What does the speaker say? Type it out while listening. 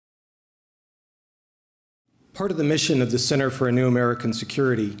Part of the mission of the Center for a New American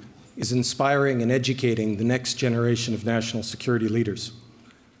Security is inspiring and educating the next generation of national security leaders.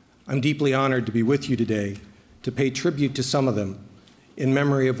 I'm deeply honored to be with you today to pay tribute to some of them in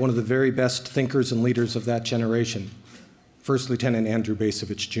memory of one of the very best thinkers and leaders of that generation, First Lieutenant Andrew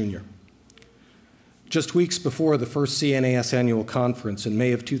Bacevich, Jr. Just weeks before the first CNAS annual conference in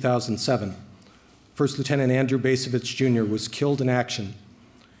May of 2007, First Lieutenant Andrew Bacevich, Jr. was killed in action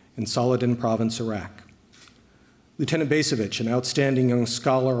in Saladin Province, Iraq. Lieutenant Bacevich, an outstanding young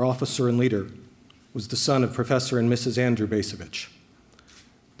scholar, officer, and leader, was the son of Professor and Mrs. Andrew Bacevich.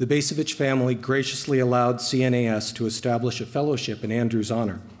 The Bacevich family graciously allowed CNAS to establish a fellowship in Andrew's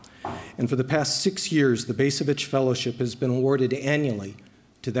honor. And for the past 6 years, the Bacevich Fellowship has been awarded annually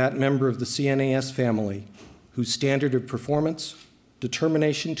to that member of the CNAS family whose standard of performance,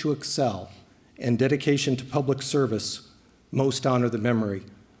 determination to excel, and dedication to public service most honor the memory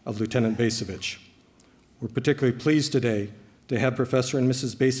of Lieutenant Bacevich. We're particularly pleased today to have Professor and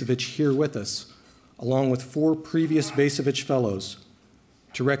Mrs. Bacevich here with us, along with 4 previous Bacevich Fellows,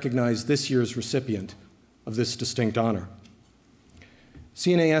 to recognize this year's recipient of this distinct honor.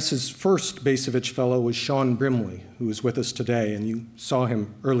 CNAS's first Bacevich Fellow was Sean Brimley, who is with us today, and you saw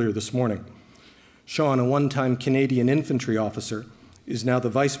him earlier this morning. Sean, a one-time Canadian infantry officer, is now the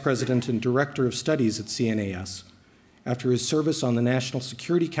Vice President and Director of Studies at CNAS, after his service on the National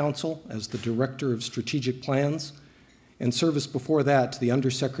Security Council as the Director of Strategic Plans, and service before that to the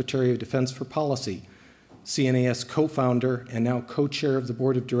Undersecretary of Defense for Policy, CNAS co-founder and now co-chair of the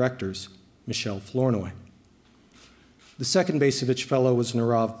Board of Directors, Michelle Flournoy. The second Bacevich Fellow was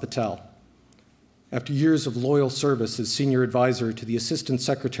Nirav Patel. After years of loyal service as Senior Advisor to the Assistant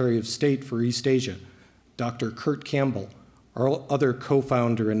Secretary of State for East Asia, Dr. Kurt Campbell, our other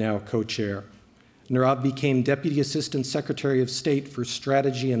co-founder and now co-chair, Nirav became Deputy Assistant Secretary of State for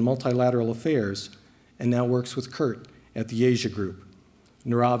Strategy and Multilateral Affairs and now works with Kurt at the Asia Group.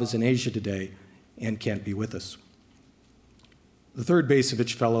 Nirav is in Asia today and can't be with us. The third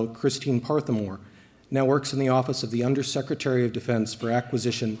Bacevich Fellow, Christine Parthamore, now works in the office of the Undersecretary of Defense for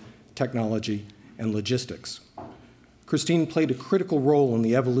Acquisition, Technology, and Logistics. Christine played a critical role in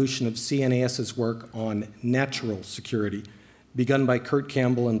the evolution of CNAS's work on natural security, begun by Kurt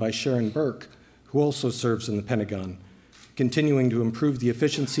Campbell and by Sharon Burke, who also serves in the Pentagon, continuing to improve the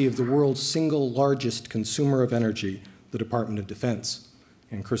efficiency of the world's single largest consumer of energy, the Department of Defense.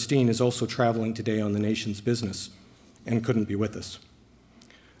 And Christine is also traveling today on the nation's business and couldn't be with us.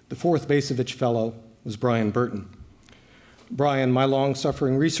 The fourth Bacevich Fellow was Brian Burton. Brian, my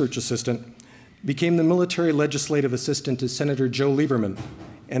long-suffering research assistant, became the military legislative assistant to Senator Joe Lieberman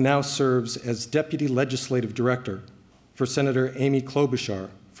and now serves as Deputy Legislative Director for Senator Amy Klobuchar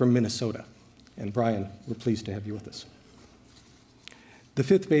from Minnesota. And Brian, we're pleased to have you with us. The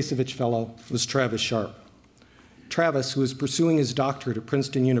fifth Bacevich Fellow was Travis Sharp. Travis, who is pursuing his doctorate at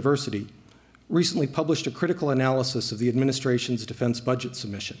Princeton University, recently published a critical analysis of the administration's defense budget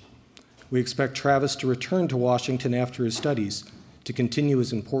submission. We expect Travis to return to Washington after his studies to continue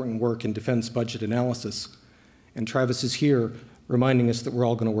his important work in defense budget analysis. And Travis is here reminding us that we're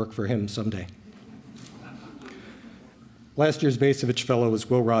all going to work for him someday. Last year's Bacevich Fellow was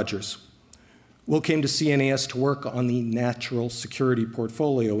Will Rogers. Will came to CNAS to work on the natural security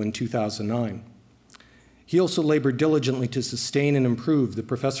portfolio in 2009. He also labored diligently to sustain and improve the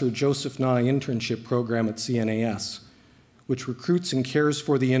Professor Joseph Nye internship program at CNAS, which recruits and cares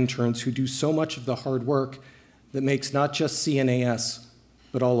for the interns who do so much of the hard work that makes not just CNAS,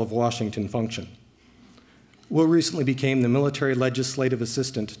 but all of Washington function. Will recently became the military legislative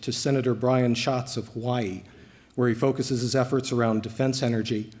assistant to Senator Brian Schatz of Hawaii, where he focuses his efforts around defense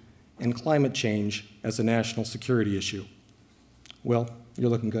energy and climate change as a national security issue. Will,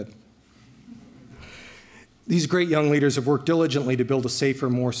 you're looking good. These great young leaders have worked diligently to build a safer,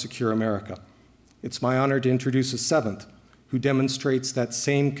 more secure America. It's my honor to introduce a seventh who demonstrates that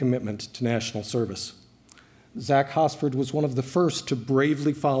same commitment to national service. Zach Hosford was one of the first to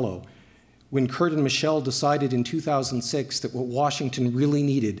bravely follow when Kurt and Michelle decided in 2006 that what Washington really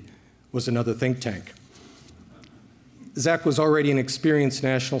needed was another think tank. Zach was already an experienced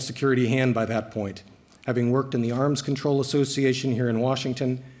national security hand by that point, having worked in the Arms Control Association here in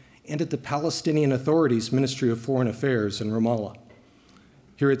Washington and at the Palestinian Authority's Ministry of Foreign Affairs in Ramallah.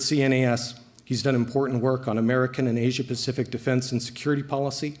 Here at CNAS, he's done important work on American and Asia-Pacific defense and security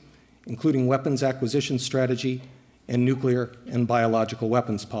policy, including weapons acquisition strategy and nuclear and biological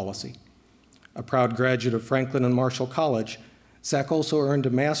weapons policy. A proud graduate of Franklin and Marshall College, Zach also earned a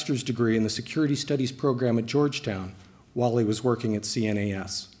master's degree in the Security Studies program at Georgetown while he was working at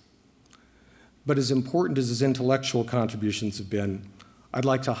CNAS. But as important as his intellectual contributions have been, I'd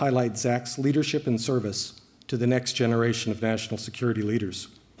like to highlight Zach's leadership and service to the next generation of national security leaders.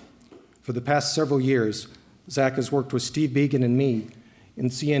 For the past several years, Zach has worked with Steve Began and me in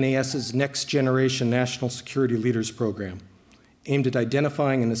CNAS's Next Generation National Security Leaders Program, aimed at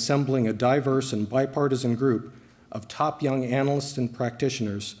identifying and assembling a diverse and bipartisan group of top young analysts and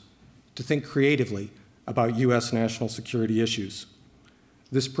practitioners to think creatively about U.S. national security issues.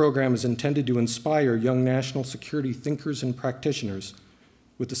 This program is intended to inspire young national security thinkers and practitioners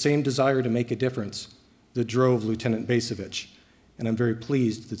with the same desire to make a difference that drove Lieutenant Bacevich, and I'm very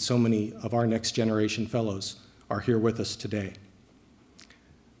pleased that so many of our next generation fellows are here with us today.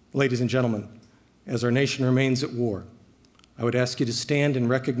 Ladies and gentlemen, as our nation remains at war, I would ask you to stand in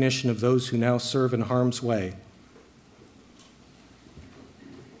recognition of those who now serve in harm's way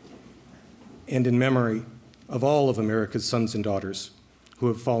and in memory of all of America's sons and daughters who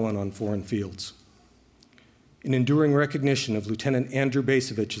have fallen on foreign fields. In enduring recognition of Lieutenant Andrew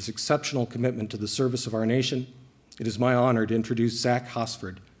Bacevich's exceptional commitment to the service of our nation, it is my honor to introduce Zach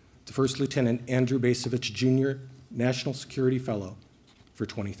Hosford, the First Lieutenant Andrew Bacevich Jr. National Security Fellow for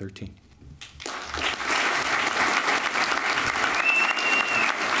 2013.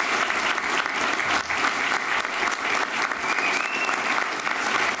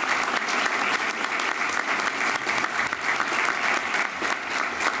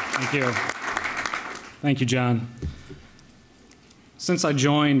 Thank you. Thank you, John. Since I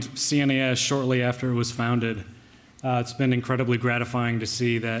joined CNAS shortly after it was founded, it's been incredibly gratifying to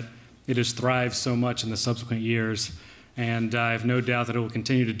see that it has thrived so much in the subsequent years, and I have no doubt that it will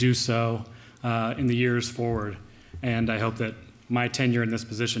continue to do so in the years forward. And I hope that my tenure in this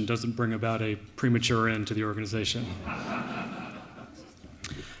position doesn't bring about a premature end to the organization.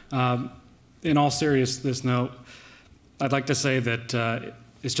 In all seriousness, though, I'd like to say that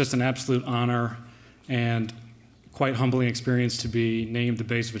it's just an absolute honor and quite humbling experience to be named the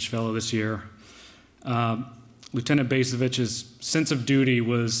Bacevich Fellow this year. Lieutenant Bacevich's sense of duty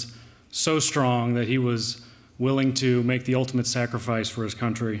was so strong that he was willing to make the ultimate sacrifice for his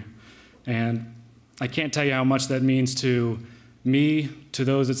country. And I can't tell you how much that means to me, to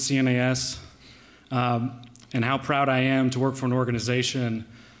those at CNAS, and how proud I am to work for an organization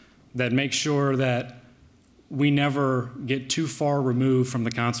that makes sure that we never get too far removed from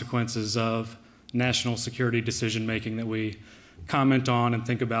the consequences of national security decision-making that we comment on and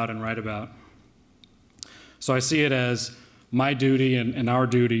think about and write about. So I see it as my duty and our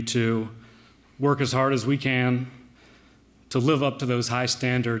duty to work as hard as we can to live up to those high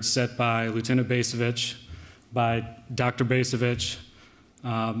standards set by Lieutenant Bacevich, by Dr. Bacevich,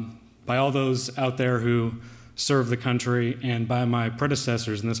 by all those out there who serve the country, and by my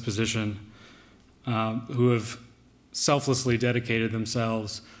predecessors in this position, who have selflessly dedicated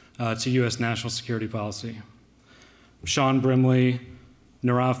themselves to U.S. national security policy. Sean Brimley,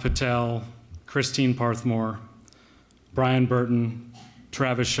 Narav Patel, Christine Parthmore, Brian Burton,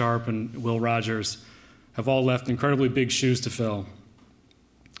 Travis Sharp, and Will Rogers have all left incredibly big shoes to fill.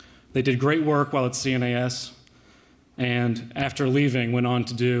 They did great work while at CNAS, and after leaving went on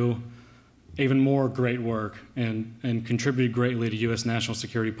to do even more great work and contributed greatly to U.S. national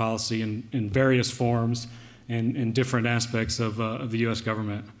security policy in various forms and in different aspects of the U.S.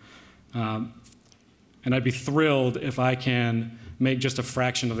 government. And I'd be thrilled if I can make just a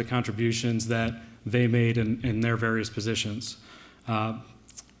fraction of the contributions that they made in their various positions.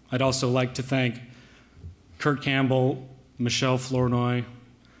 I'd also like to thank Kurt Campbell, Michelle Flournoy,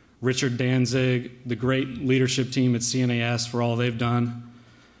 Richard Danzig, the great leadership team at CNAS for all they've done,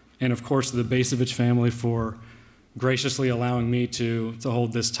 and of course the Bacevich family for graciously allowing me to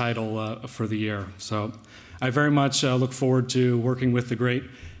hold this title for the year. So I very much look forward to working with the great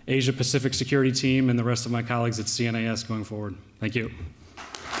Asia Pacific security team and the rest of my colleagues at CNAS going forward. Thank you.